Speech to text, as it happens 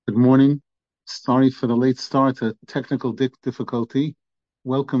Good morning. Sorry for the late start, a technical difficulty.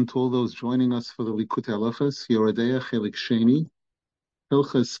 Welcome to all those joining us for the Lekutey Halakhos, Yoreh Deah, Chelik Sheni,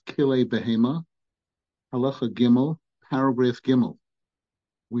 Hilchos Kiley Beheyma, Halacha Gimel, Paragraph Gimel.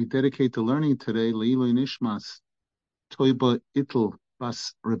 We dedicate the learning today Leilui Nishmas Toiba Itl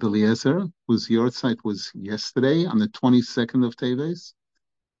Bas Rabbi Eliezer, whose yahrzeit was yesterday on the 22nd of Teves.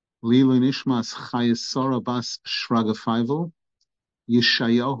 Leilui Nishmas Chayes Sora Bas Shraga Feivel,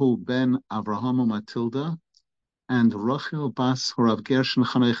 Yeshayahu ben Avraham Matilda, and Rachel bas Horav Gershon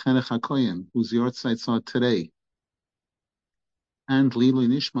Chanechenech HaKoyen, whose yahrzeits are today. And Leilui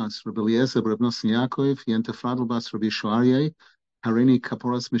Nishmas Rabbi Eliezer Rabbi Nasan Yaakov Yentefradel bas Rabbi Shuarye Harini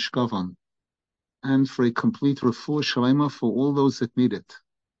Kaporas Mishkavan, and for a complete refuah shalema for all those that need it,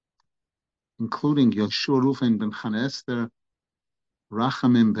 including Yoshua Ruven ben Chana Esther,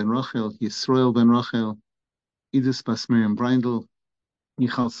 Rachamim ben Rachel, Yisrael ben Rachel, Idis bas Miriam Breindl,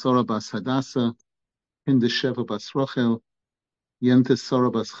 Michal Sora bas Hadassah, Hinda Sheva bas Rachel, Yente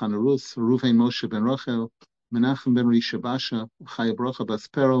Sora bas Chanarus, Ruven Moshe ben Rachel, Menachem ben Rishabasha, Chaya Bracha bas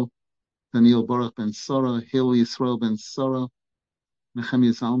Perel, Daniel Baruch ben Sora, Hil Yisrael ben Sora,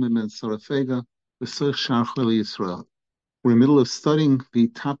 Nehemiah Zalman ben Sora Fega, V'Soich Shar Chili Yisrael. We're in the middle of studying the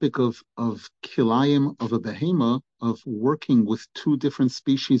topic of kilayim, of a behema, of working with two different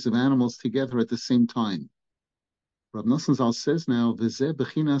species of animals together at the same time. Rabbi Nasan Zal says now, V'zeh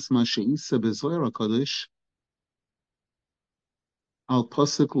bechinas ma she'isa b'zoyer HaKadosh, al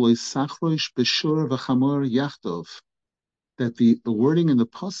pasuk lo yisachrosh b'shur v'chamor yachtov, that the wording in the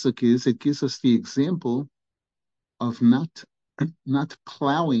pasuk is, it gives us the example of not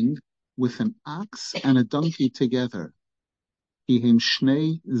plowing with an ox and a donkey together. Hihim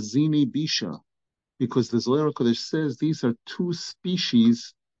shnei zini bisha, because the Zohar Kodesh says these are two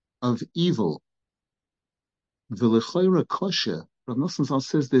species of evil. V'lechoyra kosher, Rav Nasan Zal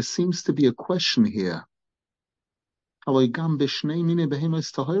says there seems to be a question here. It's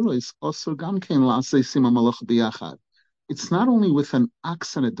not only with an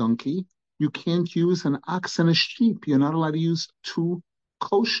ox and a donkey. You can't use an ox and a sheep. You're not allowed to use two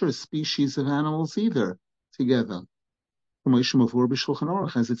kosher species of animals either together,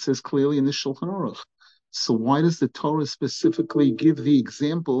 as it says clearly in the Shulchan Aruch. So why does the Torah specifically give the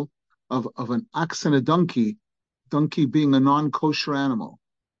example of an ox and a donkey being a non-kosher animal?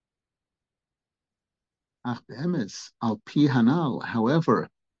 However,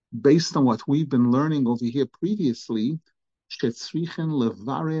 based on what we've been learning over here previously,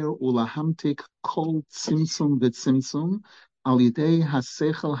 levarer ulahamtik kol tzimtzum v'tzimtzum al yidei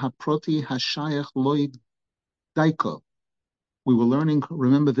hasechel haproti hashayach loid daiko. We were learning,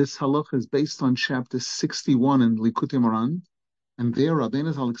 remember this halach is based on chapter 61 in Lekutey Moran, and there Rabbi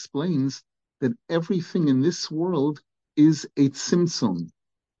Nasan explains that everything in this world is a tzimtzum,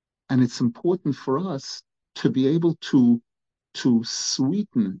 and it's important for us to be able to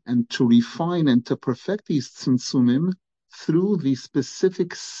sweeten and to refine and to perfect these tzimtzumim through the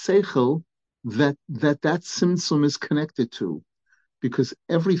specific seichel that tzimtzum is connected to. Because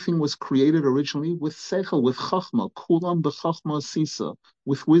everything was created originally with seichel, with chachma, kulam b'chachma sisa,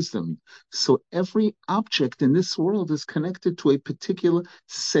 with wisdom. So every object in this world is connected to a particular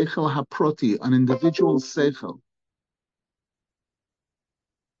seichel haproti, an individual seichel.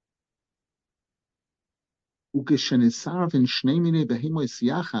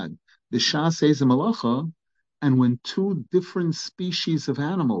 And when two different species of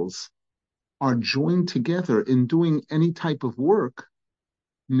animals are joined together in doing any type of work,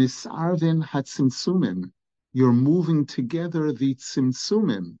 misarvin hatzimtzumim, you're moving together the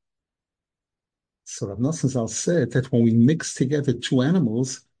tzimtzumim. So Rav Nasan Zal said that when we mix together two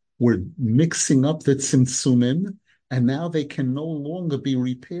animals, we're mixing up the tzimtzumim, and now they can no longer be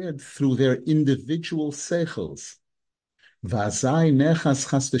repaired through their individual seichels. V'azai nechas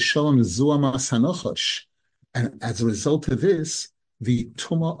chas v'sholom zuamas hanochosh. And as a result of this, the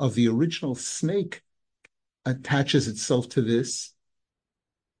tumah of the original snake attaches itself to this.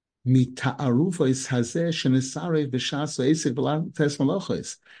 As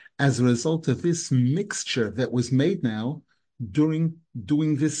a result of this mixture that was made now during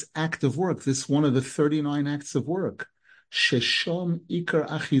doing this act of work, this one of the 39 acts of work, sheshom ikar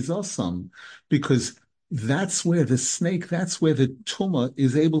achizosam, because that's where the snake, that's where the tumah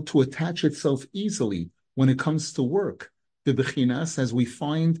is able to attach itself easily when it comes to work. The bechinas, as we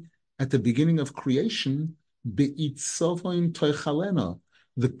find at the beginning of creation, be'itzavoin toichalena.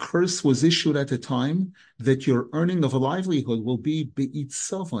 The curse was issued at the time that your earning of a livelihood will be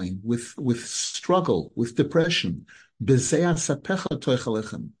be'itzavoin, with struggle, with depression. Bezeah sapecha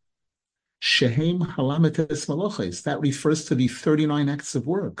toichalechem. Shehem Halametes Malachos. That refers to the 39 acts of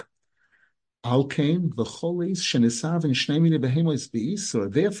work. Alkain v'choles shenisav and shnei behemos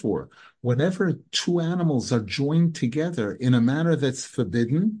beisur. Therefore, whenever two animals are joined together in a manner that's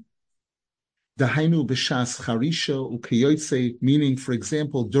forbidden, dahainu b'shas charisha ukeyotze, meaning, for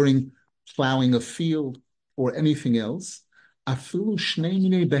example, during plowing a field or anything else, afilu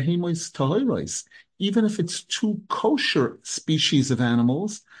shnei behemos tahoros, even if it's two kosher species of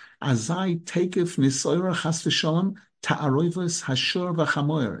animals, azai tekef nisoira chas v'shalom ta'aroivos hashur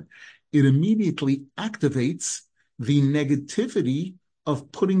v'chamoyer. It immediately activates the negativity of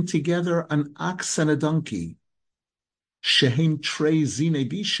putting together an ox and a donkey. Shehem trei zine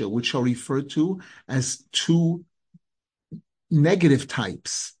bisha, which are referred to as two negative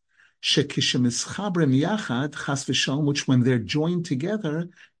types. Shekishemischabrim yachad chas v'shalom, which when they're joined together,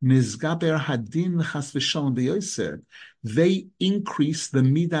 nizgaber hadin chas v'shalom beyoser, they increase the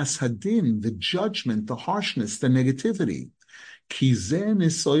midas hadin, the judgment, the harshness, the negativity. Because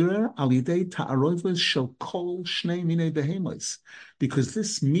this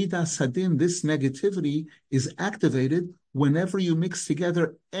midas hadin, this negativity, is activated whenever you mix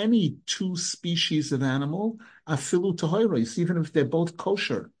together any two species of animal, afilu tahoros, even if they're both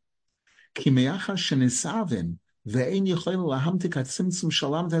kosher.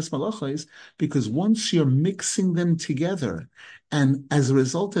 Because once you're mixing them together, and as a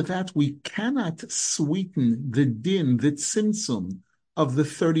result of that, we cannot sweeten the din, the tzimtzum of the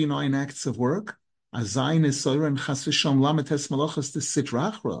 39 acts of work, then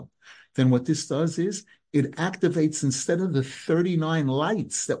what this does is it activates, instead of the 39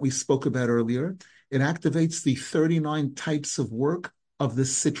 lights that we spoke about earlier, it activates the 39 types of work of the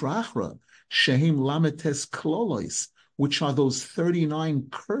Sitra Achra, Shehim Lametes Klolois, which are those 39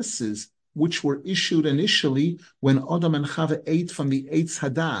 curses which were issued initially when Adam and Chava ate from the Eitz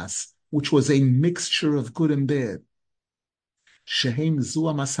Hadas, which was a mixture of good and bad. Shehim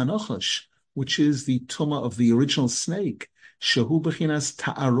Zua Masanochosh, which is the tumah of the original snake, Shehu Bechinas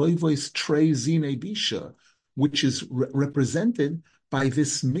Ta'aroivois Trei Zine Bisha, which is represented by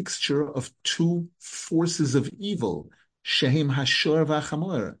this mixture of two forces of evil, Shehem Hashor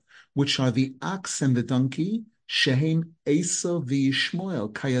v'Achamor, which are the ox and the donkey, Shehem Esav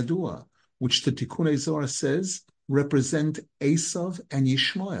v'Yishmael Kayadua, which the Tikkun Zohar says represent Esav and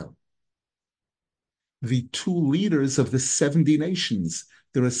Yishmael, the two leaders of the 70 nations.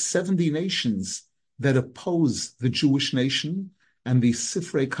 There are 70 nations that oppose the Jewish nation, and the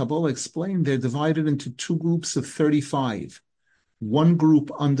Sifrei Kabbalah explain they're divided into two groups of 35. One group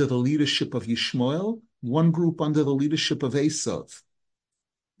under the leadership of Yishmael, one group under the leadership of Esav.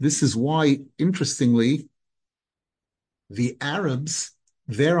 This is why, interestingly, the Arabs,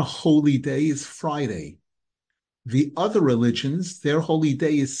 their holy day is Friday. The other religions, their holy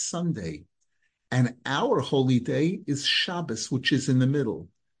day is Sunday. And our holy day is Shabbos, which is in the middle.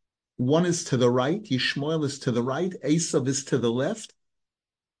 One is to the right, Yishmael is to the right, Esav is to the left,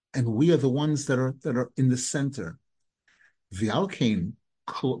 and we are the ones that are in the center. V'alkein,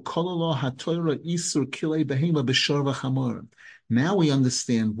 kololo haTorah isur Kiley Beheyma b'shor v'chamor. Now we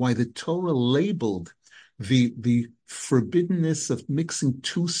understand why the Torah labeled the forbiddenness of mixing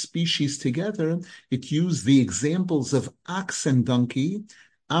two species together. It used the examples of ox and donkey,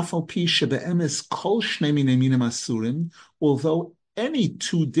 although any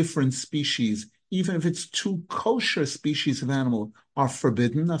two different species, even if it's two kosher species of animal, are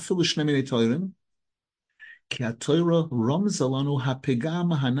forbidden,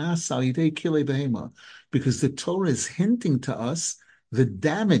 because the Torah is hinting to us the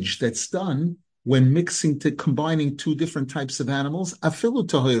damage that's done when combining two different types of animals,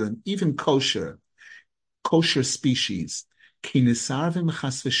 even kosher species. Because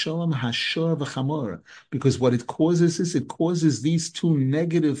what it causes is it causes these two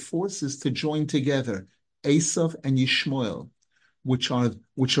negative forces to join together, Esav and Yishmael, which are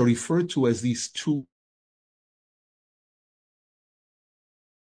referred to as these two.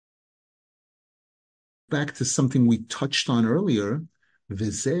 Back to something we touched on earlier, and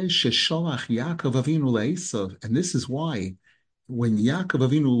this is why when Yaakov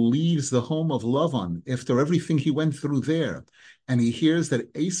Avinu leaves the home of Lavan, after everything he went through there, and he hears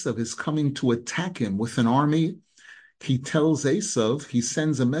that Esav is coming to attack him with an army, he tells Esav, he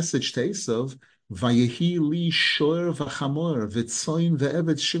sends a message to Esav, Vayehi li shoer v'chamor v'tzoin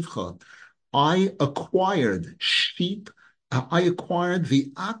ve'eved shivcha. I acquired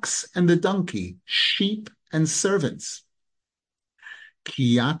the ox and the donkey, sheep and servants.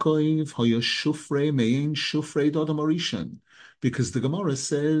 Ki Yaakov hoyo shufrei me'ein shufrei dodam orishan. Because the Gemara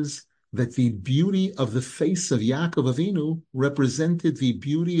says that the beauty of the face of Yaakov Avinu represented the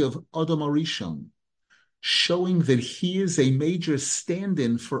beauty of Adam Arishon, showing that he is a major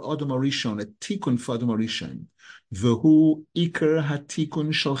stand-in for Adam Arishon, a tikkun for Adam Arishon. V'hu ikar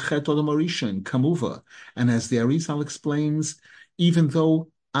hatikun shel chet Adam Arishon, kamuva. And as the Arizal explains, even though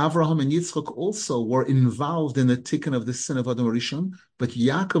Avraham and Yitzchak also were involved in the tikkun of the sin of Adam Arishon, but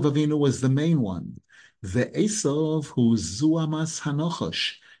Yaakov Avinu was the main one. The Esav, who zuamas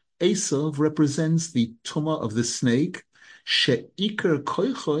hanochosh. Esav represents the tumah of the snake, she'ikar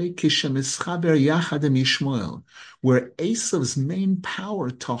koichoi kishemischaber yachad em Yishmael, where Esav's main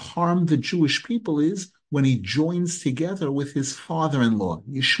power to harm the Jewish people is when he joins together with his father-in-law,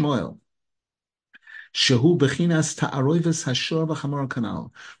 Yishmael. Shehu bechinas ta'aroivas hashor v'chamor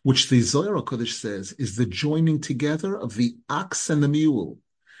kanal, which the Zohar Kodesh says is the joining together of the ox and the mule.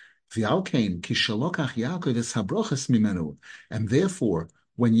 V'alkein kishalokach Yaakov es habrochas mimenu, and therefore,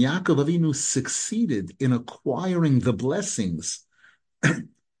 when Yaakov Avinu succeeded in acquiring the blessings,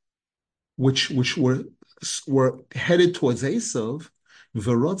 which were headed towards Esav,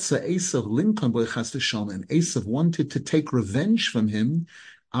 v'rotza Esav linkon b'chas Hashem, and Esav wanted to take revenge from him.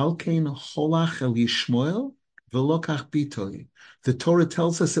 Alkein holach el Yishmael v'lokach bitoi. The Torah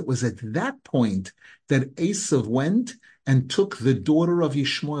tells us it was at that point that Esav went and took the daughter of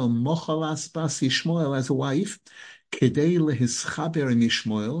Yishmael, Mochalas bas Yishmael, as a wife, kedei lehischaber in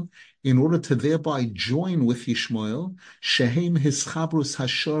Yishmael, in order to thereby join with Yishmael, shehem hischabrus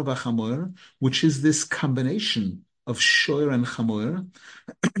hashor v'chamor, which is this combination of shor and chamor,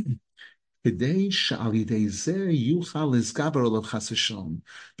 because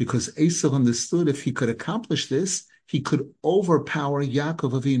Esav understood if he could accomplish this, he could overpower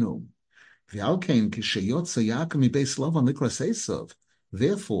Yaakov Avinu.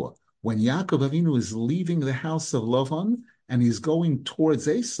 Therefore, when Yaakov Avinu is leaving the house of Lavan and he's going towards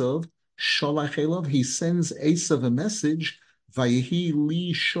Esav, Sholach Elav, he sends Esav a message, Vayehi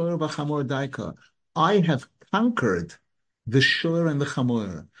li shor v'chamor daika. I have conquered the shor and the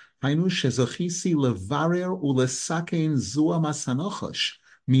chamor. Hainu shezochisi levarer ulesakein zua masanochosh,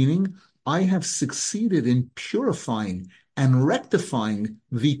 meaning I have succeeded in purifying and rectifying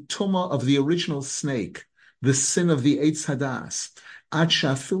the tumah of the original snake, the sin of the Eitz Hadas.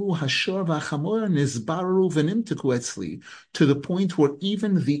 To the point where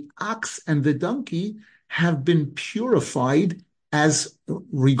even the ox and the donkey have been purified as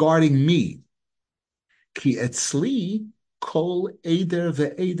regarding me. Ki etzli kol eder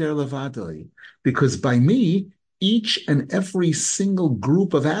ve'eder levadoi, because by me, each and every single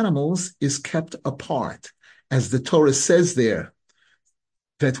group of animals is kept apart. As the Torah says there,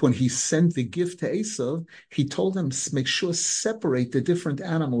 that when he sent the gift to Esav, he told him, make sure separate the different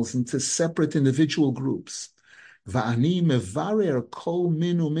animals into separate individual groups. Va'ani mevarer kol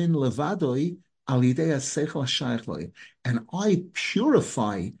min umin levadoi al yidei haseichel hashayach loi. And I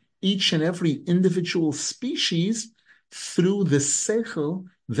purify each and every individual species through the seichel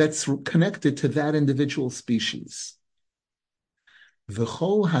that's connected to that individual species.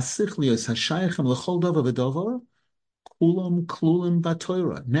 V'chol hasichlios hashayachem l'chol davar v'davar kulam klulim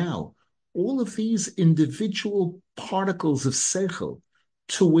b'Torah. Now, all of these individual particles of seichel,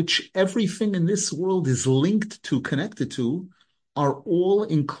 to which everything in this world is linked to, connected to, are all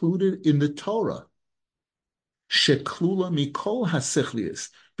included in the Torah. Sheklula mikol hasichlios,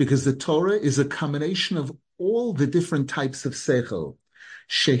 because the Torah is a combination of all the different types of seichel.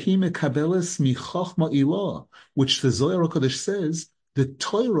 Shehi mekabeles michochma ilah, which the Zohar Kodesh says the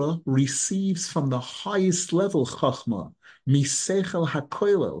Torah receives from the highest level chachma, miseichel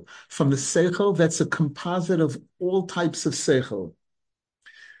hakoilel, from the seichel that's a composite of all types of seichel.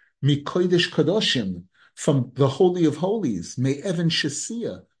 Mikodesh kadoshim, from the Holy of Holies, me'evan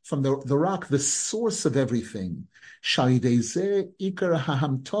shesia, from the rock, the source of everything. Shalidezeh ikar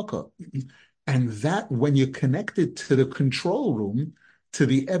hahamtoka. And that, when you're connected to the control room, to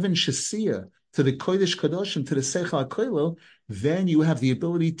the Evan Shasiya, to the Kodesh Kadoshim, to the Seichel HaKoilel, then you have the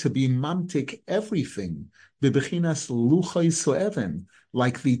ability to be mamtik everything. Bebechinas luchai so'even,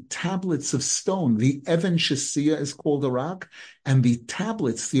 like the tablets of stone. The Evan Shasiya is called a rock, and the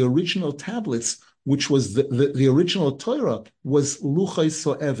tablets, the original tablets, which was the original Torah, was luchai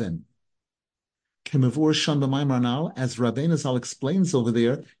so'even. Kemevur Sham b'Maimon, as Rabbi Nasan explains over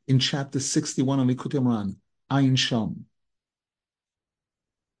there in chapter 61 on Lekutey Ayin Sham.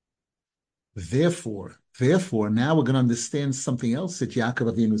 Therefore, now we're going to understand something else that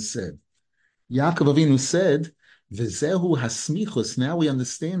Yaakov Avinu said. Yaakov Avinu said, "V'zehu hasmichus." Now we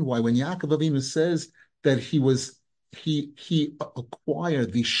understand why when Yaakov Avinu says that he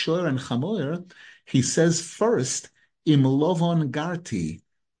acquired the shor and chamor, he says first, "Im lovon garti."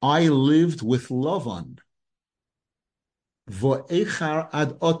 I lived with Lavan. Vo'echar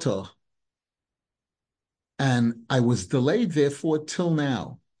ad oto. And I was delayed, therefore, till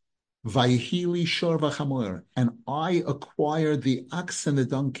now. Vayhili shor v'chamor. And I acquired the ox and the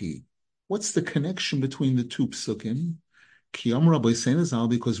donkey. What's the connection between the two psukim? Kiyom Rabbi Senazal,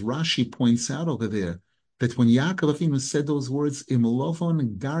 because Rashi points out over there that when Yaakov Avinu said those words, Im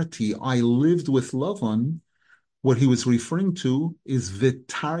Lovon Garti, I lived with Lovon, what he was referring to is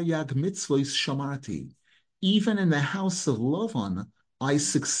Vitaryag Mitzvos Shamarti. Even in the house of Lovon, I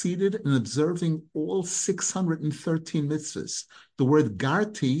succeeded in observing all 613 mitzvahs. The word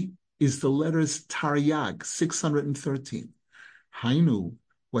Garti is the letters Taryag, 613. Hainu,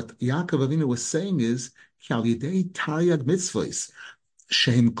 what Yaakov Avinu was saying is, Kyalidei Taryag Mitzvos,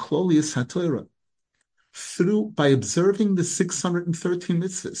 Shehem Klolius HaTorah, by observing the 613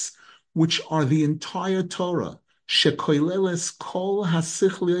 mitzvahs, which are the entire Torah, shekoileles kol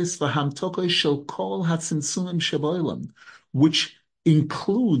hasichlios v'hamtokos shel kol hatzimtzumim sheboilam, which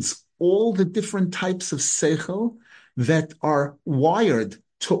includes all the different types of seichel that are wired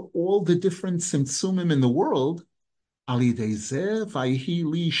to all the different tzimtzumim in the world. Alidei zeh vayhi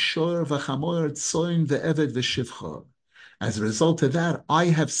li shor v'chamor tzoin ve'eved v'shivcha. As a result of that, I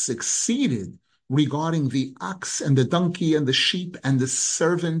have succeeded regarding the ox and the donkey and the sheep and the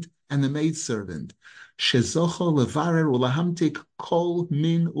servant and the maidservant. Shezocho levarer ulahamtik kol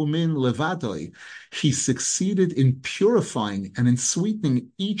min umin levadoi. He succeeded in purifying and in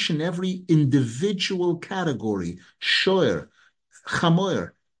sweetening each and every individual category. Shoer,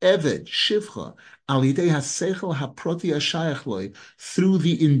 chamoer, eved, shivcha, alidei hasechel haproti hashayach loi, through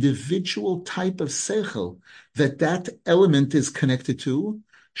the individual type of sechel that element is connected to,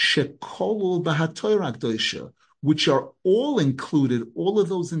 shekolul b'hatoyrah k'dosha, which are all included, all of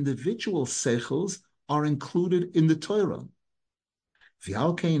those individual sechels are included in the Torah.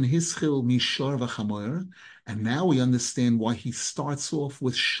 V'alkein hischil mishor v'chamoyer, and now we understand why he starts off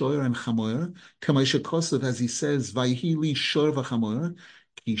with shor and chamoyer, k'maisha kosev, as he says, vayhi li shor v'chamoyer,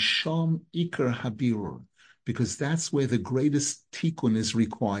 ki sham ikar habirur, because that's where the greatest tikkun is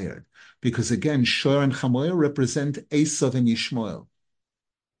required. Because again, shor and chamoyer represent Esav and Yishmael.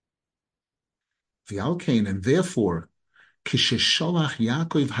 V'alkein, and therefore, Kishesholach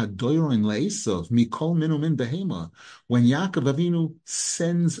Yaakov hadoyron le'Esav mikol min umin behema, when Yaakov Avinu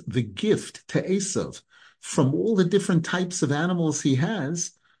sends the gift to Esav from all the different types of animals he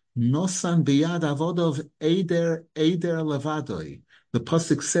has, nosan biyad avodov eider levadoi. The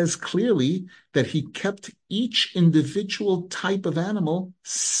pasuk says clearly that he kept each individual type of animal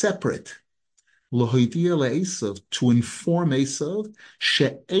separate. Yoreh Deah le'Esav, to inform Esav,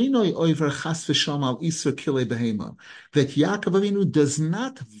 she'enoi oiver chas v'sham al iser Kiley Beheyma, that Yaakov Avinu does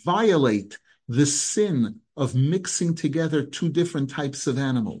not violate the sin of mixing together two different types of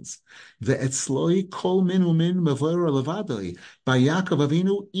animals. Ve'etzloi kol min umin mevorer levadoi. By Yaakov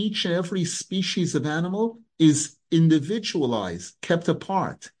Avinu, each and every species of animal is individualized, kept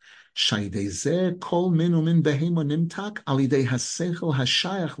apart. And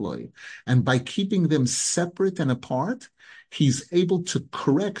by keeping them separate and apart, he's able to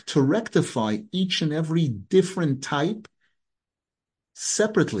rectify each and every different type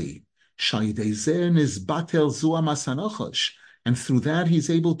separately. And through that, he's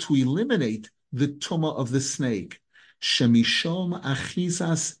able to eliminate the tumah of the snake. Shemishom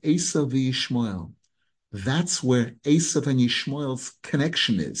achizas Esav v'Yishmael. That's where Esav and Yishmael's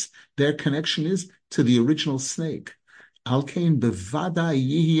connection is. Their connection is to the original snake. Alkein bevada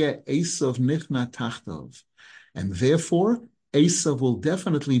yihye Esav nichna tachtov. And therefore, Esav will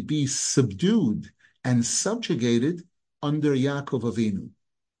definitely be subdued and subjugated under Yaakov Avinu.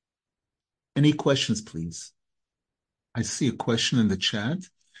 Any questions, please? I see a question in the chat.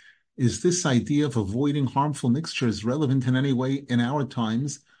 Is this idea of avoiding harmful mixtures relevant in any way in our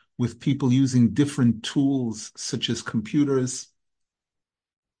times, with people using different tools such as computers?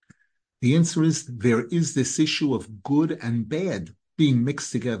 The answer is there is this issue of good and bad being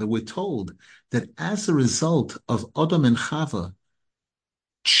mixed together. We're told that as a result of Adam and Chava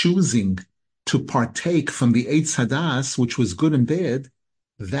choosing to partake from the Eitz Hadas, which was good and bad,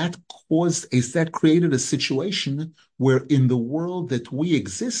 that created a situation where in the world that we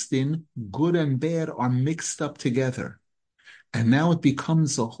exist in, good and bad are mixed up together. And now it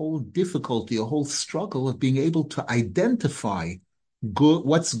becomes a whole difficulty, a whole struggle of being able to identify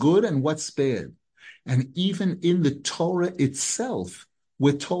what's good and what's bad. And even in the Torah itself,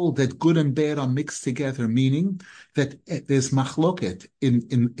 we're told that good and bad are mixed together, meaning that there's machloket,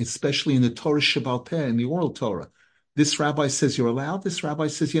 especially in the Torah Shebaal Peh, in the oral Torah. This rabbi says you're allowed, this rabbi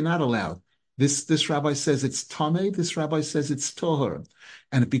says you're not allowed. This rabbi says it's tameh, this rabbi says it's tohar.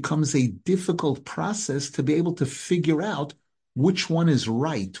 And it becomes a difficult process to be able to figure out which one is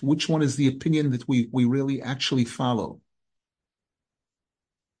right, which one is the opinion that we really actually follow.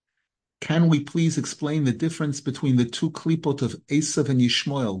 Can we please explain the difference between the two klipot of Esav and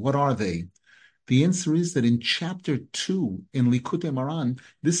Yishmael? What are they? The answer is that in chapter 2 in Lekutey Moharan,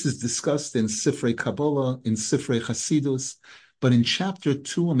 this is discussed in Sifrei Kabbalah, in Sifrei Chasidus, but in chapter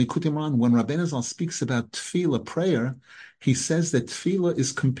 2 in Lekutey Moharan, when Rabbi Nasan speaks about tefillah, prayer, he says that tefillah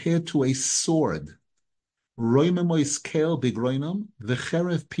is compared to a sword. Roimemois kel bigroinam,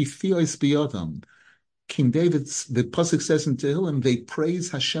 v'cherev pithiois biyodam. King David's, the pasuk says in Tehillim, they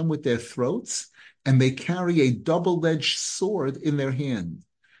praise Hashem with their throats, and they carry a double-edged sword in their hand.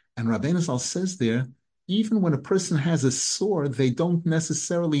 And Rabbi Nasan says there, even when a person has a sword, they don't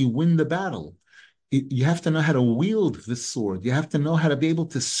necessarily win the battle. You have to know how to wield the sword. You have to know how to be able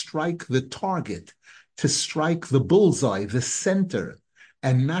to strike the target, to strike the bullseye, the center,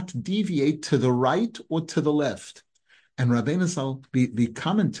 and not deviate to the right or to the left. And Rabbi Nasan, the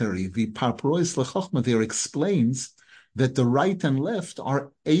commentary, the Parporois Lechochma there explains that the right and left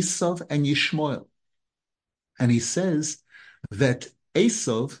are Esav and Yishmael. And he says that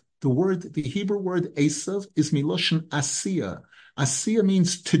Esav, the Hebrew word Esav is Miloshen Asiya. Asiya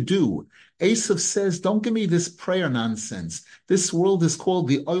means to do. Esav says, don't give me this prayer nonsense. This world is called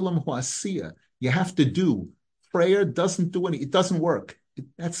the Olam Hu Asiya. You have to do. Prayer doesn't do anything. It doesn't work.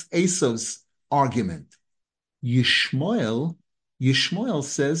 That's Esav's argument. Yishmael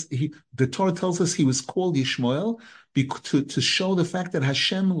says, the Torah tells us he was called Yishmael to show the fact that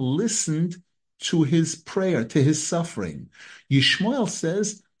Hashem listened to his prayer, to his suffering. Yishmael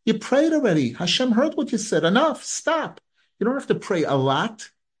says, you prayed already. Hashem heard what you said. Enough. Stop. You don't have to pray a lot.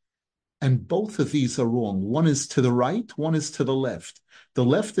 And both of these are wrong. One is to the right, one is to the left. The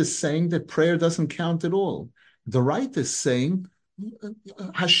left is saying that prayer doesn't count at all. The right is saying,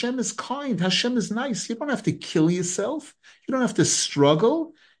 Hashem is kind. Hashem is nice. You don't have to kill yourself. You don't have to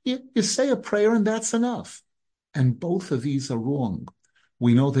struggle. You say a prayer and that's enough. And both of these are wrong.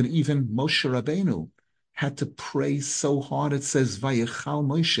 We know that even Moshe Rabbeinu had to pray so hard. It says, Vayechal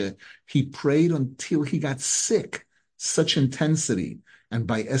Moshe. He prayed until he got sick. Such intensity. And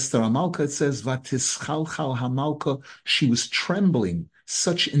by Esther Hamalka, it says, Vatischalchal Hamalka. She was trembling.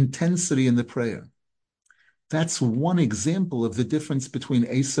 Such intensity in the prayer. That's one example of the difference between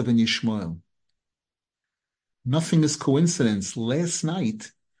Esav and Yishmael. Nothing is coincidence. Last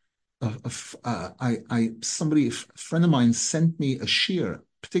night, a friend of mine sent me a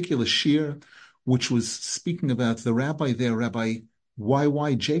particular shiur, which was speaking about the rabbi there, Rabbi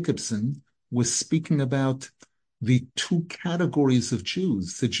Y.Y. Jacobson, was speaking about the two categories of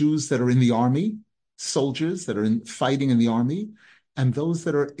Jews: the Jews that are in the army, soldiers that are fighting in the army, and those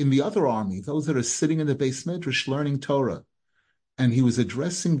that are in the other army, those that are sitting in the Beis Medrash learning Torah. And he was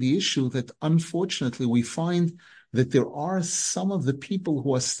addressing the issue that unfortunately we find that there are some of the people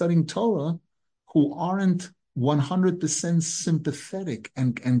who are studying Torah who aren't 100% sympathetic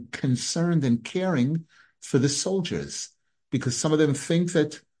and concerned and caring for the soldiers, because some of them think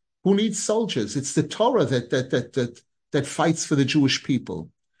that who needs soldiers? It's the Torah that fights for the Jewish people.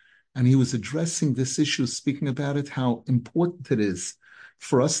 And he was addressing this issue, speaking about it, how important it is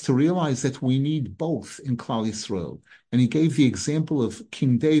for us to realize that we need both in Klal Yisrael. And he gave the example of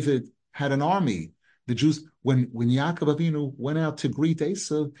King David had an army. The Jews, when Yaakov Avinu went out to greet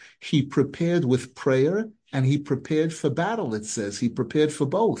Esav, he prepared with prayer and he prepared for battle, it says. He prepared for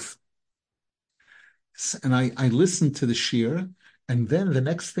both. And I listened to the shiur, and then the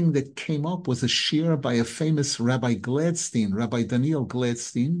next thing that came up was a shiur by a famous Rabbi Gladstein, Rabbi Daniel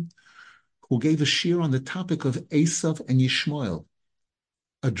Gladstein, who gave a shiur on the topic of Esav and Yishmael,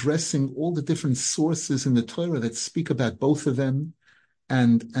 addressing all the different sources in the Torah that speak about both of them.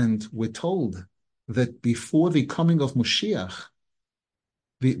 And we're told that before the coming of Moshiach,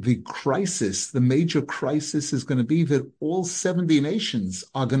 the crisis, the major crisis is going to be that all 70 nations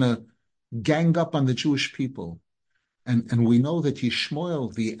are going to gang up on the Jewish people. And we know that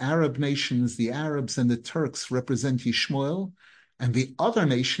Yishmael, the Arab nations, the Arabs and the Turks represent Yishmael, and the other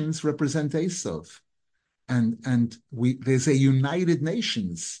nations represent Esav. And there's a United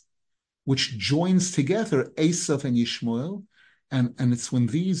Nations which joins together Esav and Yishmael, and it's when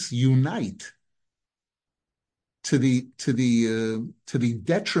these unite to the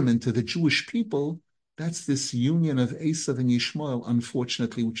detriment of the Jewish people. That's this union of Esav and Yishmael,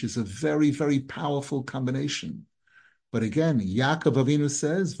 unfortunately, which is a very, very powerful combination. But again, Yaakov Avinu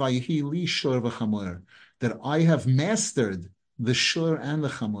says, "Vayihi li shor v'chamer," that I have mastered the shor and the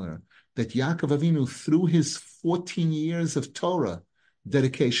chamer. That Yaakov Avinu, through his 14 years of Torah,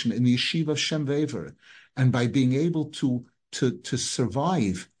 dedication in the yeshiva of Shem Vever, and by being able to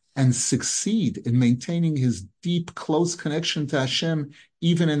survive and succeed in maintaining his deep, close connection to Hashem,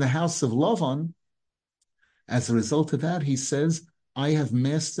 even in the house of Lavan, as a result of that, he says, I have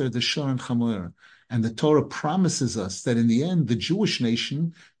mastered the Shiur and Chamor. And the Torah promises us that in the end, the Jewish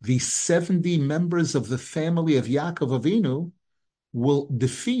nation, the 70 members of the family of Yaakov Avinu, will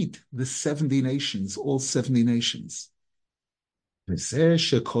defeat the 70 nations, all 70 nations. Now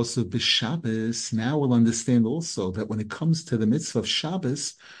we'll understand also that when it comes to the mitzvah of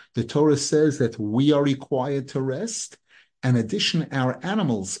Shabbos, the Torah says that we are required to rest. In addition, our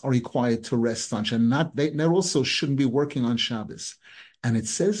animals are required to rest on Shabbos. They also shouldn't be working on Shabbos. And it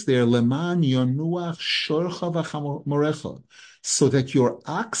says there, Leman yonuach shorcha v'chamorecha, so that your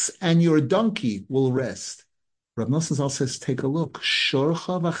ox and your donkey will rest. Rabbi Nasan says, take a look.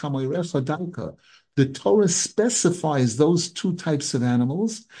 Shorcha v'chamorecha dalka. The Torah specifies those two types of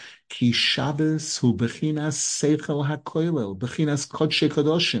animals. Ki Shabbos hu bechinas seichel hakoilel, bechinas kodshe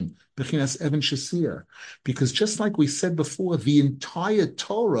kadoshim, bechinas even shesir. Because just like we said before, the entire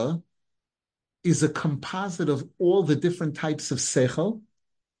Torah is a composite of all the different types of seichel,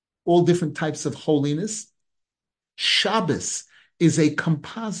 all different types of holiness. Shabbos is a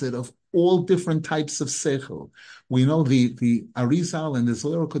composite of all different types of seichel. We know the Arizal and the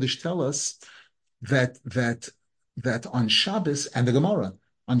Zohar Kodesh tell us that on Shabbos, and the Gemara,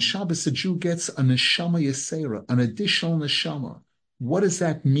 on Shabbos, a Jew gets a neshama yesera, an additional neshama. What does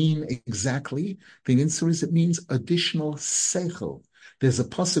that mean exactly? The answer is it means additional seichel. There's a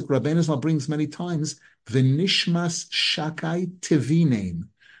pasuk Rabbi Nasan brings many times, v'nishmas shakai tivinem.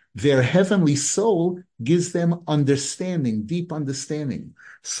 Their heavenly soul gives them understanding, deep understanding.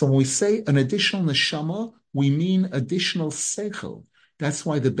 So when we say an additional neshama, we mean additional seichel. That's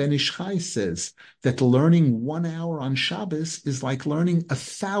why the Ben Ish Chai says that learning 1 hour on Shabbos is like learning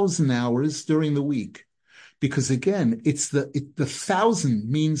 1,000 hours during the week. Because again, the 1,000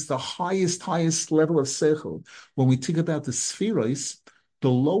 means the highest level of seichel. When we think about the spheros, the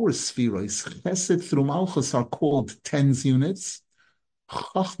lower spheros, Chesed through Malchus, are called tens units.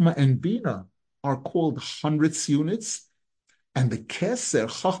 Chachma and Bina are called hundreds units. And the Keser,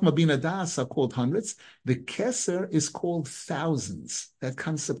 Chachma Bina Das, are called hundreds. The Keser is called thousands, that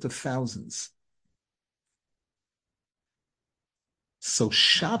concept of thousands. So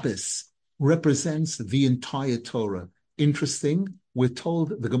Shabbos represents the entire Torah. Interesting, we're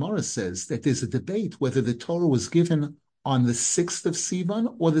told, the Gemara says, that there's a debate whether the Torah was given on the 6th of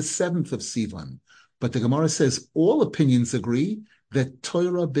Sivan or the 7th of Sivan. But the Gemara says all opinions agree that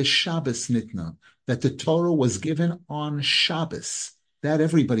Torah b'Shabbos nitna, that the Torah was given on Shabbos. That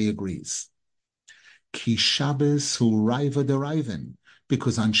everybody agrees. Ki Shabbos hu raiva deraiven,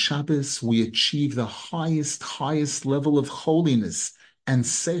 because on Shabbos we achieve the highest level of holiness and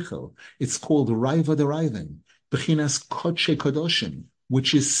seichel. It's called raiva deraiven, bechinas kodshe kadoshim,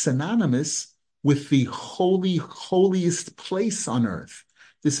 which is synonymous with the holiest place on earth.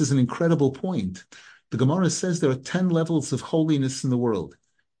 This is an incredible point. The Gemara says there are 10 levels of holiness in the world.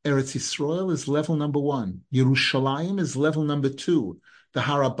 Eretz Yisrael is level number 1. Yerushalayim is level number 2. The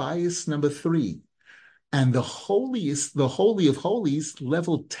Harabayis number 3. And the Holy of Holies,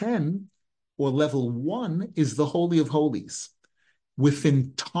 level 10 or level 1 is the Holy of Holies.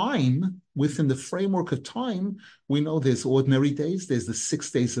 Within time, within the framework of time, we know there's ordinary days, there's the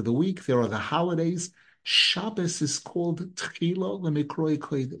 6 days of the week, there are the holidays. Shabbos is called Tchila L'Mikroi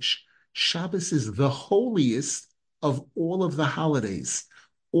Kodesh. Shabbos is the holiest of all of the holidays.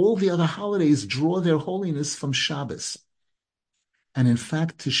 All the other holidays draw their holiness from Shabbos. And in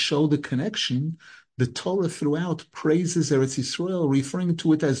fact, to show the connection, the Torah throughout praises Eretz Yisrael, referring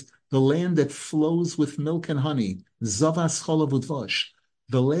to it as the land that flows with milk and honey, Zavas, Cholav, Udvash.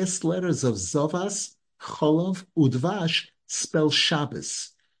 The last letters of Zavas, Cholav, Udvash spell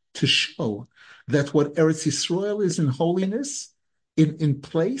Shabbos, to show that what Eretz Yisrael is in holiness, in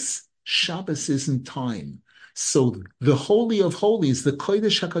place, Shabbos is in time. So the Holy of Holies, the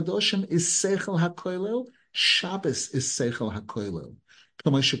Kodesh HaKadoshim, is Seichel HaKoilel. Shabbos is Seichel HaKoilel.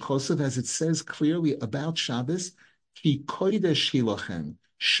 As it says clearly about Shabbos, Ki Kodesh Hilochem.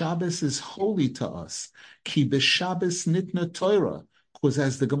 Shabbos is holy to us. Ki b'Shabbos nitna Torah. Because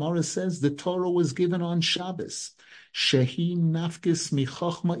as the Gemara says, the Torah was given on Shabbos. Shehi nafkis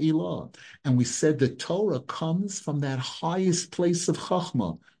michachma ilah. And we said the Torah comes from that highest place of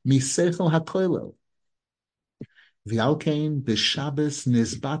chachma, misechel hakoilel. V'alkein b'Shabbos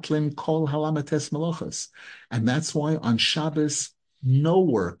nizbatlin kol halamates malachos. And that's why on Shabbos, no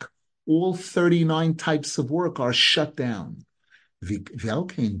work, all 39 types of work are shut down.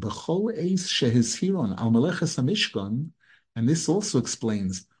 V'alkein b'chol eis shehizhiron al meleches hamishkan. And this also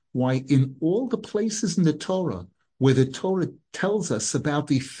explains why in all the places in the Torah where the Torah tells us about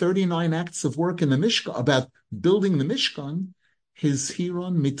the 39 acts of work in the Mishkan, about building the Mishkan, his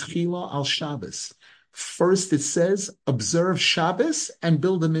Hiron Mitchila al Shabbos. First it says, observe Shabbos and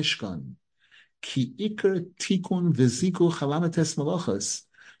build the Mishkan. Ki ikar tikun v'ziku chalamates malachas,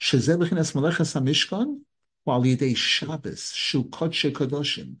 shezeh b'chinas malachas hamishkan, while yidei Shabbos, shu kodshe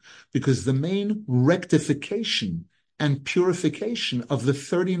kadoshim, because the main rectification and purification of the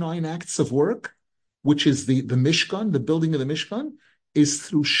 39 acts of work, which is the Mishkan, the building of the Mishkan, is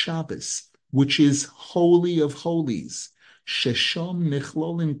through Shabbos, which is holy of holies. Sheshom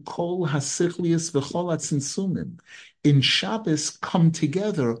nichlolin kol hasichlius v'chol hatzinsumim. In Shabbos come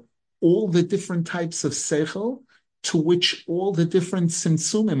together all the different types of seichel to which all the different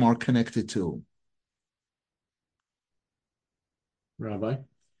simsumim are connected to. Rabbi?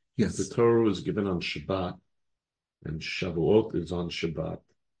 Yes. The Torah was given on Shabbat, and Shavuot is on Shabbat.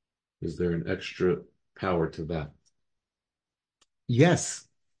 Is there an extra power to that? Yes.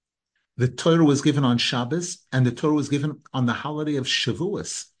 The Torah was given on Shabbos, and the Torah was given on the holiday of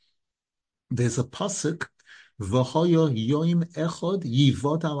Shavuos. There's a pasuk, V'hoyo yoim echod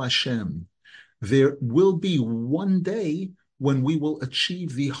yivod al Hashem. There will be one day when we will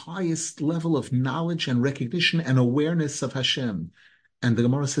achieve the highest level of knowledge and recognition and awareness of Hashem. And the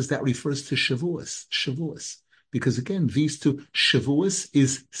Gemara says that refers to Shavuos. Because again, these two, Shavuos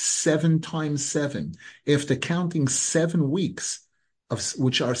is 7 times 7. After counting 7 weeks,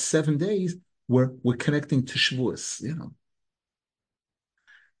 which are 7 days, we're connecting to Shavuos,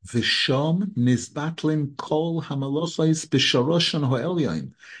 Visham nizbatlin kol hamalochos b'sharoshan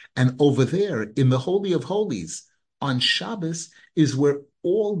ha'elyon. And over there, in the Holy of Holies, on Shabbos, is where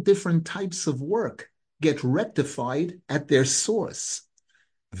all different types of work get rectified at their source.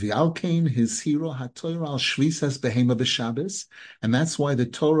 V'alkein his hero ha'torah al shvisas behema b'Shabbos, and that's why the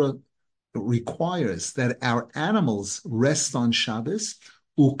Torah requires that our animals rest on Shabbos.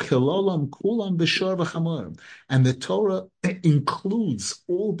 Ukelolam kulam b'shor v'chamor, and the Torah includes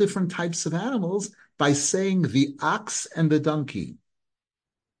all different types of animals by saying the ox and the donkey.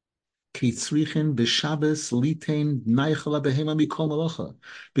 Kitzrichin b'Shabbos litein naychala behema mikol malacha,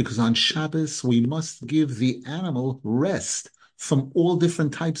 because on Shabbos we must give the animal rest from all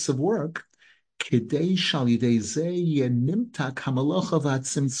different types of work.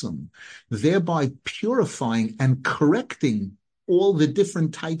 Thereby purifying and correcting all the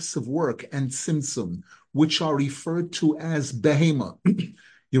different types of work and tzimtzum, which are referred to as behema.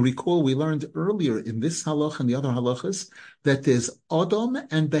 You recall we learned earlier in this halach and the other halachas that there's Adam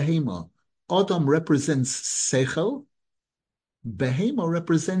and behema. Adam represents seichel. Behema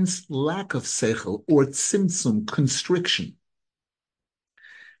represents lack of seichel or tzimtzum, constriction.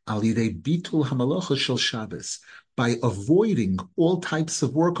 Bitul hamalacha shel Shabbos, by avoiding all types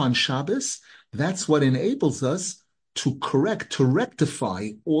of work on Shabbos, that's what enables us to correct, to rectify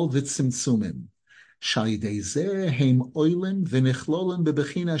all the tzimtzumim.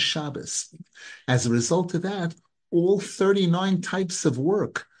 As a result of that, all 39 types of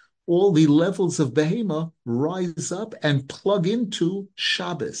work, all the levels of behema rise up and plug into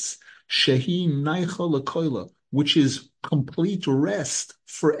Shabbos, shehi naicha lekoila, which is complete rest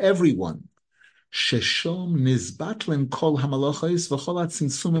for everyone. Sheshom nizbatlen kol hamalachos v'chol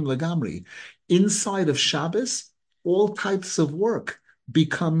hatzimtzumim legamri. Inside of Shabbos, all types of work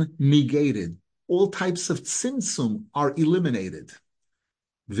become negated. All types of tzimtzum are eliminated.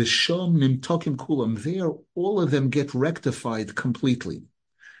 V'shom nimtokim kulam. There, all of them get rectified completely.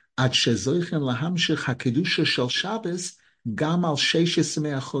 Ad shezoichen lahamshich hakedusha shel Shabbos gam al sheishes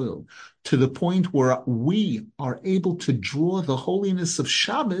yemei hachol, to the point where we are able to draw the holiness of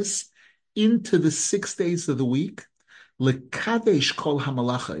Shabbos into the 6 days of the week, lekadesh kol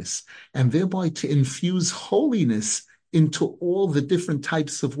hamalachos, and thereby to infuse holiness into all the different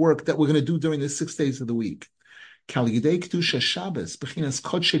types of work that we're going to do during the 6 days of the week. Kal yidei kedusha Shabbos b'chinas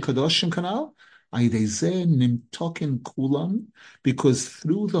kodshe kadoshim kanal, ayidei nimtokin kulam, because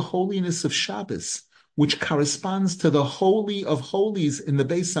through the holiness of Shabbos, which corresponds to the Holy of Holies in the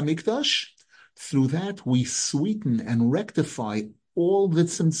Beis Hamikdash, through that we sweeten and rectify all the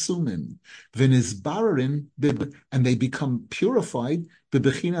tzimtzumim, v'nizbarerin, and they become purified,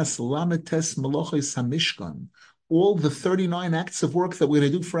 b'bechinas lametes melochos hamishkan. All the 39 acts of work that we're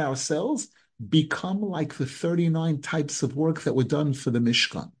going to do for ourselves become like the 39 types of work that were done for the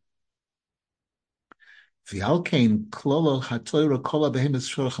Mishkan.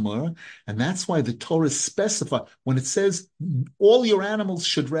 And that's why the Torah specifies, when it says all your animals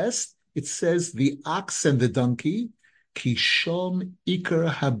should rest, it says the ox and the donkey, Kishom Iker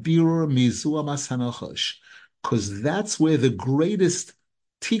Habirur Mizua Masanachosh, because that's where the greatest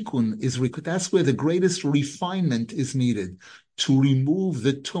tikkun is. That's where the greatest refinement is needed to remove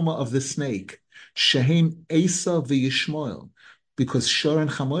the tumah of the snake. Shehem Esav v'Yishmael, because Shor and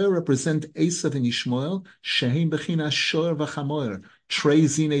Chamoyer represent Esav and Yishmael. Shehem bechina Shor v'Chamoyer. Trei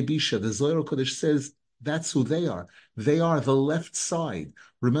Zine Bisha. The Zohar Kodesh says that's who they are. They are the left side.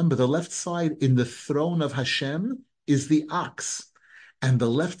 Remember, the left side in the throne of Hashem is the ox, and the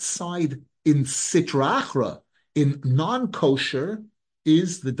left side in Sitra Achra, in non-kosher,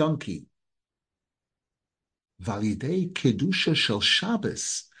 is the donkey. Validei Kedusha Shel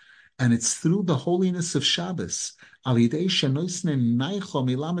Shabbos, and it's through the holiness of Shabbos. Alidei Shenoisne Naicho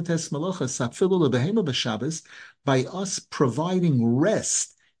Milametes Melochas Afilu LeBehema b'Shabbos, by us providing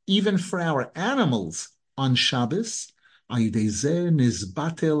rest even for our animals on Shabbos. Alidei Zeh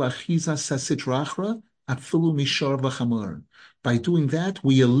Nizbatel Achiza Sasitra Achra Afilu Mishor v'Chamor. By doing that,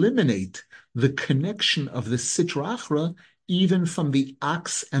 we eliminate the connection of the Sitra Achra even from the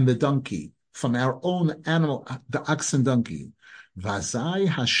ox and the donkey, from our own animal, the ox and donkey. Vazai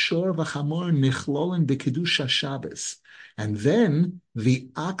hashor v'chamor nichlolen b'kedusha Shabbos. And then the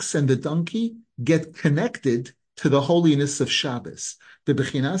ox and the donkey get connected to the holiness of Shabbos. The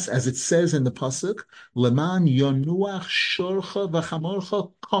Bechinas, as it says in the pasuk, leman yonuach shorcha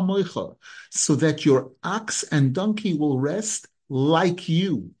v'chamorcha kamoicha, so that your ox and donkey will rest like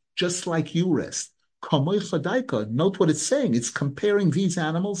you, just like you rest. Kamoicha daika. Note what it's saying. It's comparing these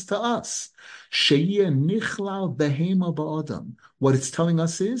animals to us. Sheyeh nichlal behema ba'adam. What it's telling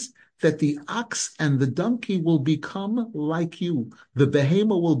us is that the ox and the donkey will become like you. The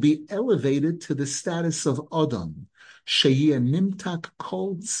behema will be elevated to the status of Adam. Sheyeh nimtak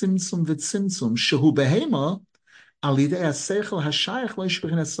kol tzimtzum v'tzimtzum shehu behema alidei hasechel hashayach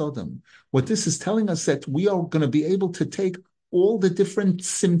leishbechin Adam. What this is telling us that we are going to be able to take all the different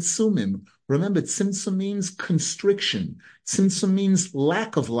tzimtzumim. Remember, tzimtzum means constriction. Tzimtzum means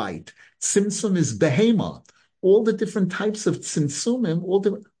lack of light. Tzimtzum is behema. All the different types of tzimtzumim,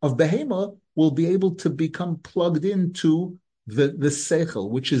 of behema, will be able to become plugged into the seichel,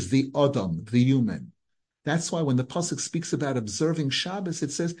 which is the adam, the human. That's why when the pasuk speaks about observing Shabbos,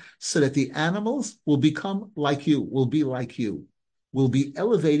 it says, so that the animals will become like you, will be like you. Will be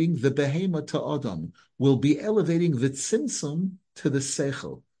elevating the behema to adam. Will be elevating the tzimtzum to the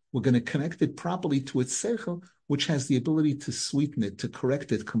seichel. We're going to connect it properly to its seichel, which has the ability to sweeten it, to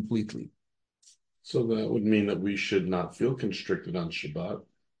correct it completely. So that would mean that we should not feel constricted on Shabbat.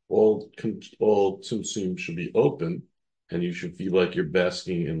 All tzimtzum should be open, and you should feel like you're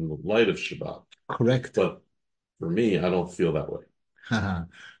basking in the light of Shabbat. Correct. But for me, I don't feel that way.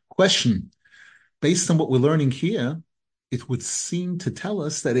 Question. Based on what we're learning here, it would seem to tell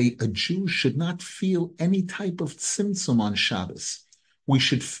us that a Jew should not feel any type of tzimtzum on Shabbos. We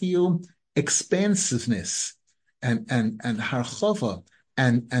should feel expansiveness and harchava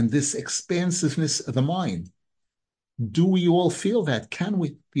and this expansiveness of the mind. Do we all feel that? Can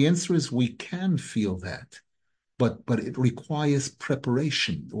we? The answer is we can feel that, but it requires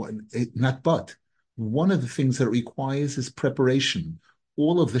preparation. One of the things that it requires is preparation.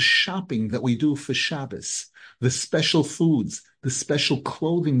 All of the shopping that we do for Shabbos, the special foods, the special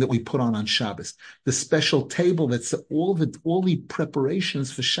clothing that we put on Shabbos, the special table, that's all the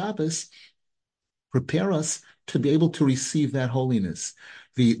preparations for Shabbos prepare us to be able to receive that holiness.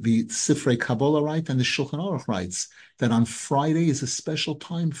 The Sifrei Kabbalah write and the Shulchan Aruch writes that on Friday is a special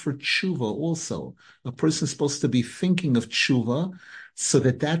time for tshuva also. A person is supposed to be thinking of tshuva so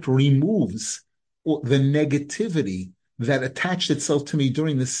that removes the negativity that attached itself to me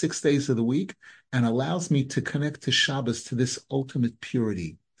during the 6 days of the week and allows me to connect to Shabbos, to this ultimate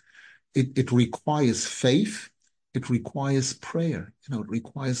purity. It requires faith. It requires prayer. It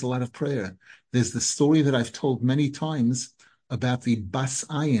requires a lot of prayer. There's the story that I've told many times about the Bas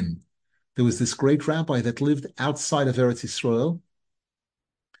Ayin. There was this great rabbi that lived outside of Eretz Yisrael,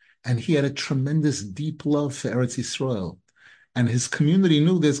 and he had a tremendous, deep love for Eretz Yisrael. And his community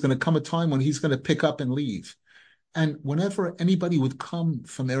knew there's going to come a time when he's going to pick up and leave. And whenever anybody would come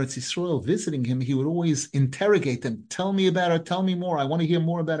from Eretz Yisrael visiting him, he would always interrogate them. Tell me about it. Tell me more. I want to hear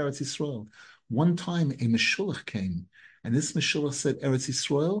more about Eretz Yisrael. One time, a Meshulach came, and this Meshulach said, Eretz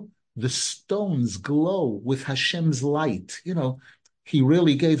Yisrael, the stones glow with Hashem's light. He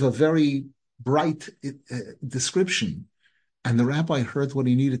really gave a very bright description. And the rabbi heard what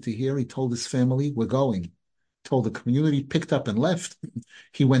he needed to hear. He told his family, we're going. Told the community, picked up and left.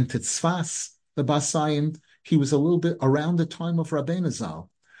 He went to Tzfas, the Bas Ayin. He was a little bit around the time of Rabbi Nasan.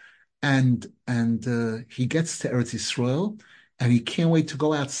 And he gets to Eretz Yisrael, and he can't wait to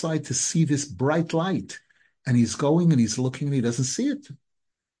go outside to see this bright light. And he's going and he's looking and he doesn't see it.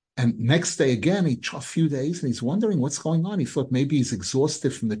 And next day again, a few days, and he's wondering what's going on. He thought maybe he's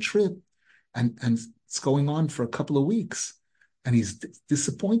exhausted from the trip, and it's going on for a couple of weeks. And he's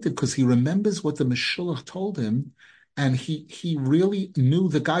disappointed because he remembers what the Meshulach told him, and he really knew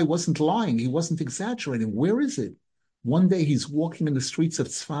the guy wasn't lying. He wasn't exaggerating. Where is it? One day he's walking in the streets of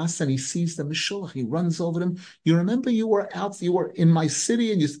Tzfas and he sees the Meshulach. He runs over to him. You remember you were in my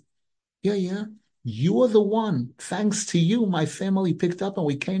city and yeah. You are the one. Thanks to you, my family picked up and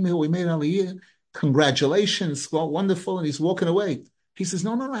we came here. We made Aliyah. Congratulations. Well, wonderful. And he's walking away. He says,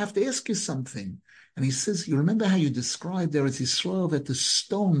 no, I have to ask you something. And he says, you remember how you described there at Israel that the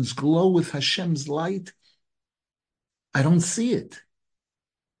stones glow with Hashem's light? I don't see it.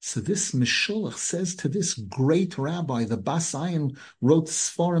 So this Meshulach says to this great rabbi, the Bas Ayin wrote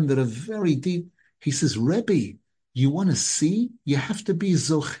Sforim that are very deep. He says, Rebbe, you want to see? You have to be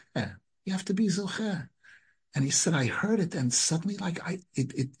Zocher. You have to be Zocher. And he said, I heard it, and suddenly,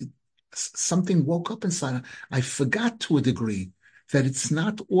 something woke up inside. I forgot to a degree that it's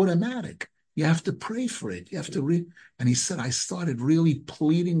not automatic. You have to pray for it. You have to And he said, I started really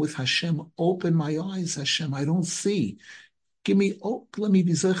pleading with Hashem, open my eyes, Hashem, I don't see. Let me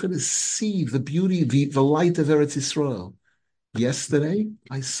be zecher to see the beauty, the light of Eretz Yisrael. Yesterday,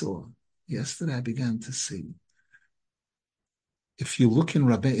 I saw. Yesterday, I began to see. If you look in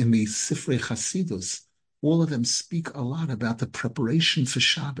the Sifrei Chasidus, all of them speak a lot about the preparation for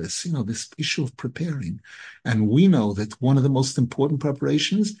Shabbos, this issue of preparing. And we know that one of the most important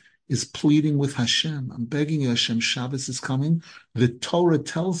preparations is pleading with Hashem. I'm begging you, Hashem, Shabbos is coming. The Torah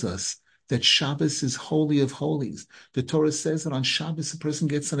tells us that Shabbos is holy of holies. The Torah says that on Shabbos, a person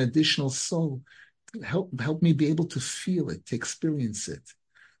gets an additional soul. Help me be able to feel it, to experience it.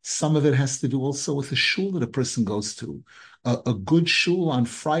 Some of it has to do also with the shul that a person goes to. A good shul on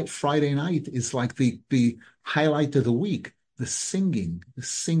Friday night is like the highlight of the week. The singing,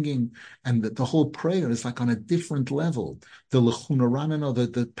 and the whole prayer is like on a different level. The Lechunaranano,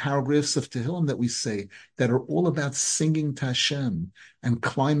 the paragraphs of Tehillim that we say that are all about singing to Hashem, and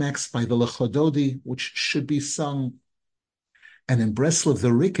climaxed by the Lechododi, which should be sung. And in Breslov, the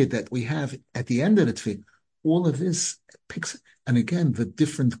Rikid that we have at the end of the Tefillah, all of this picks, and again, the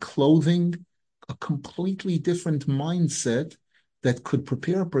different clothing, a completely different mindset that could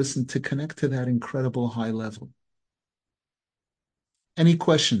prepare a person to connect to that incredible high level. Any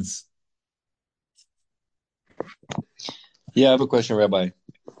questions? Yeah, I have a question, Rabbi.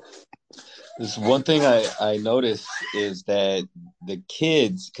 This one thing I noticed is that the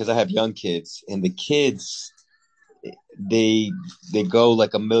kids, because I have young kids, and the kids, they go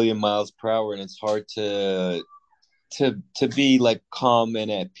like a million miles per hour, and it's hard to be like calm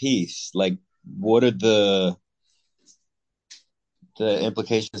and at peace. Like, what are the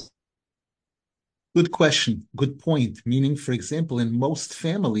implications? Good question. Good point. Meaning, for example, in most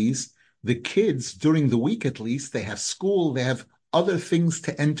families, the kids during the week, at least, they have school, they have other things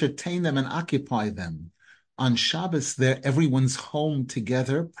to entertain them and occupy them. On Shabbos, everyone's home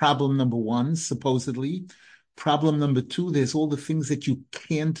together. Problem number one, supposedly. Problem number two, there's all the things that you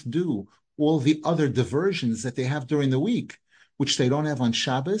can't do, all the other diversions that they have during the week, which they don't have on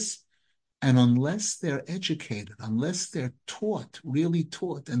Shabbos. And unless they're educated, unless they're really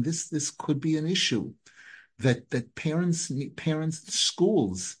taught, and this could be an issue, that parents,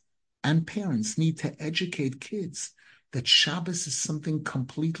 schools, and parents need to educate kids that Shabbos is something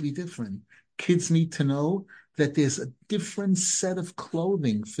completely different. Kids need to know that there's a different set of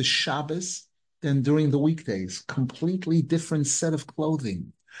clothing for Shabbos than during the weekdays. Completely different set of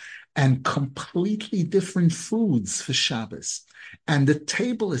clothing. And completely different foods for Shabbos. And the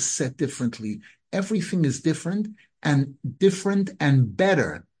table is set differently. Everything is different and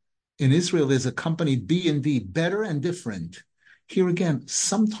better. In Israel, there's a company, B&D, better and different. Here again,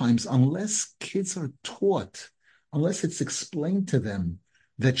 sometimes, unless kids are taught, unless it's explained to them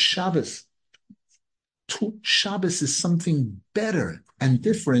that Shabbos is something better and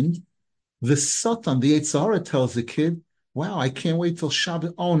different, the Satan, the Yetzer Hara, tells the kid, wow, I can't wait till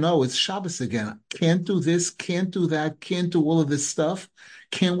Shabbos. Oh no, it's Shabbos again. Can't do this, can't do that, can't do all of this stuff.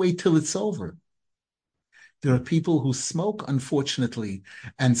 Can't wait till it's over. There are people who smoke, unfortunately,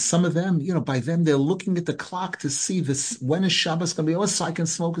 and some of them, by then they're looking at the clock to see this, when is Shabbos going to be, oh, so I can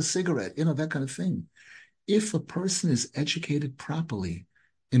smoke a cigarette, that kind of thing. If a person is educated properly,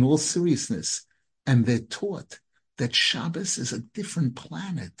 in all seriousness, and they're taught that Shabbos is a different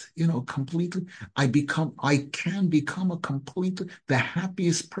planet, completely. I can become the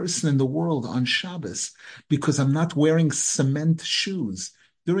happiest person in the world on Shabbos because I'm not wearing cement shoes.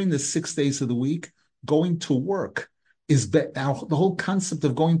 During the 6 days of the week, going to work now, the whole concept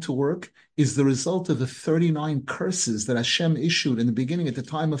of going to work is the result of the 39 curses that Hashem issued in the beginning at the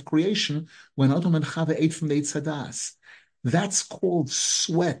time of creation when Adam and Chava ate from the Eitz Hadas. That's called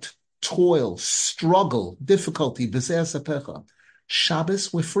sweat, toil, struggle, difficulty, b'zeh sapecha.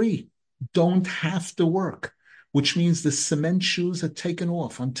 Shabbos, we're free. Don't have to work, which means the cement shoes are taken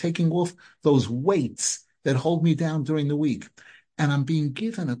off. I'm taking off those weights that hold me down during the week. And I'm being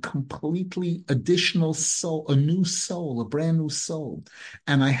given a completely additional soul, a new soul, a brand new soul.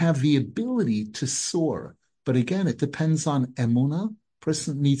 And I have the ability to soar. But again, it depends on emunah. A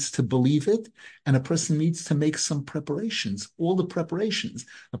person needs to believe it, and a person needs to make some preparations, all the preparations.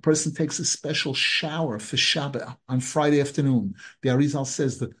 A person takes a special shower for Shabbat on Friday afternoon. The Arizal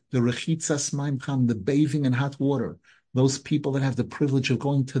says the rechitzas maim, the bathing in hot water. Those people that have the privilege of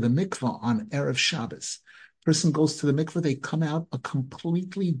going to the mikvah on Erev Shabbos. Person goes to the mikveh, they come out a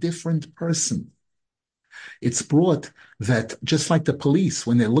completely different person. It's brought that just like the police,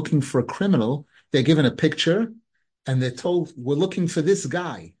 when they're looking for a criminal, they're given a picture and they're told, we're looking for this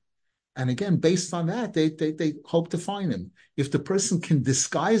guy. And again, based on that, they hope to find him. If the person can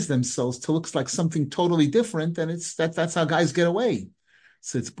disguise themselves to look like something totally different, then that's how guys get away.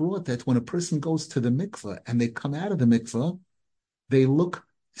 So it's brought that when a person goes to the mikveh and they come out of the mikveh, they look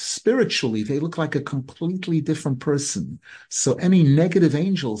spiritually, they look like a completely different person. So any negative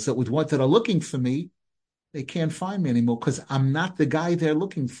angels that are looking for me, they can't find me anymore because I'm not the guy they're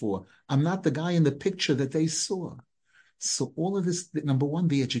looking for. I'm not the guy in the picture that they saw. So all of this, number one,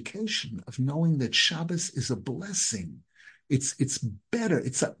 the education of knowing that Shabbos is a blessing. It's better.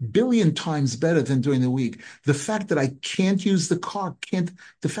 It's a billion times better than during the week. The fact that I can't use the car,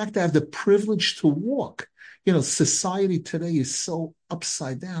 the fact that I have the privilege to walk. Society today is so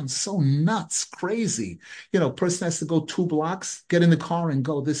upside down, so nuts, crazy. A person has to go 2 blocks, get in the car and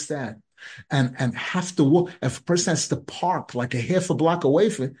go this, that, and have to walk. If a person has to park like a half a block away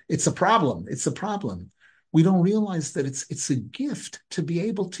from it, it's a problem. It's a problem. We don't realize that it's a gift to be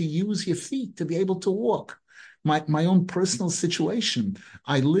able to use your feet, to be able to walk. My own personal situation.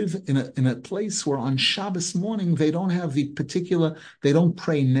 I live in a place where on Shabbos morning, they don't have they don't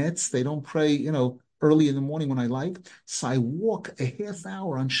pray nets, they don't pray, early in the morning when I like. So I walk a half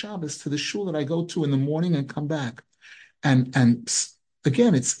hour on Shabbos to the shul that I go to in the morning and come back. And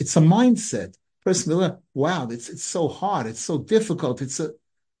again, it's a mindset. Person, wow, it's so hard, it's so difficult.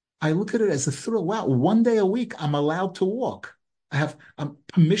 I look at it as a thrill. Wow, one day a week I'm allowed to walk. I'm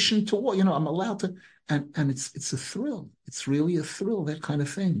permission to walk. I'm allowed to, and it's a thrill. It's really a thrill, that kind of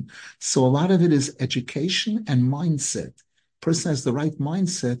thing. So a lot of it is education and mindset. Person has the right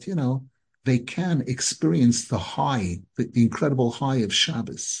mindset, they can experience the incredible high of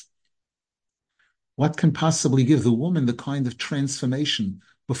Shabbos. What can possibly give the woman the kind of transformation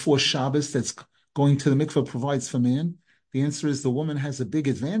before Shabbos that's going to the mikveh provides for man? The answer is the woman has a big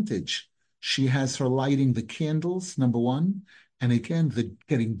advantage. She has her lighting the candles, number one, and again, the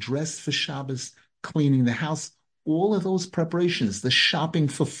getting dressed for Shabbos, cleaning the house, all of those preparations, the shopping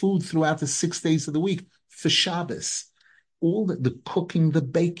for food throughout the 6 days of the week for Shabbos. All the cooking, the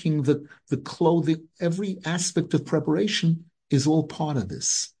baking, the clothing, every aspect of preparation is all part of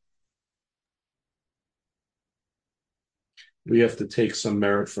this. We have to take some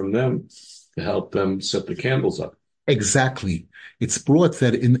merit from them to help them set the candles up. Exactly. It's brought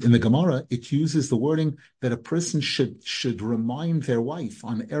that in the Gemara, it uses the wording that a person should remind their wife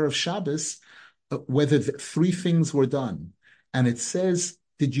on Erev Shabbos whether 3 things were done. And it says,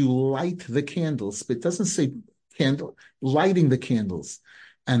 did you light the candles? But it doesn't say lighting the candles.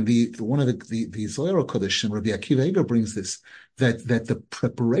 And one of the Zohar Kodesh and Rabbi Akiva Eger brings this, that the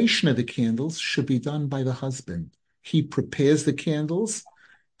preparation of the candles should be done by the husband. He prepares the candles,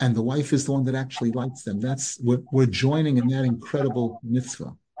 and the wife is the one that actually lights them. We're joining in that incredible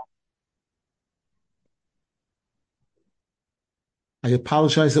mitzvah. I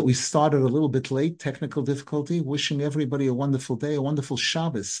apologize that we started a little bit late, technical difficulty. Wishing everybody a wonderful day, a wonderful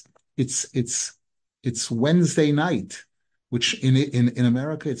Shabbos. It's Wednesday night, which in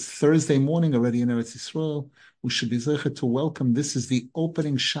America, it's Thursday morning already in Eretz Yisrael. We should be zeichet to welcome. This is the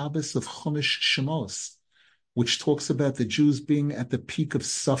opening Shabbos of Chumash Shemos, which talks about the Jews being at the peak of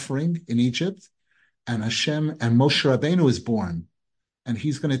suffering in Egypt, and Hashem and Moshe Rabbeinu is born, and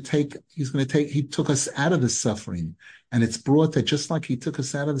he took us out of the suffering, and it's brought that just like he took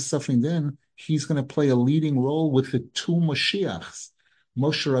us out of the suffering, then he's going to play a leading role with the 2 Mashiachs.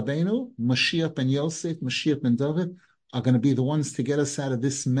 Moshe Rabbeinu, Mashiach ben Yosef, Mashiach ben David are going to be the ones to get us out of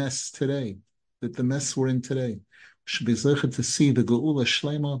this mess today, the mess we're in today. Should be zeichet to see the Geula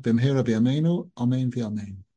Shlema b'mhera b'yameinu. Amen v'amen.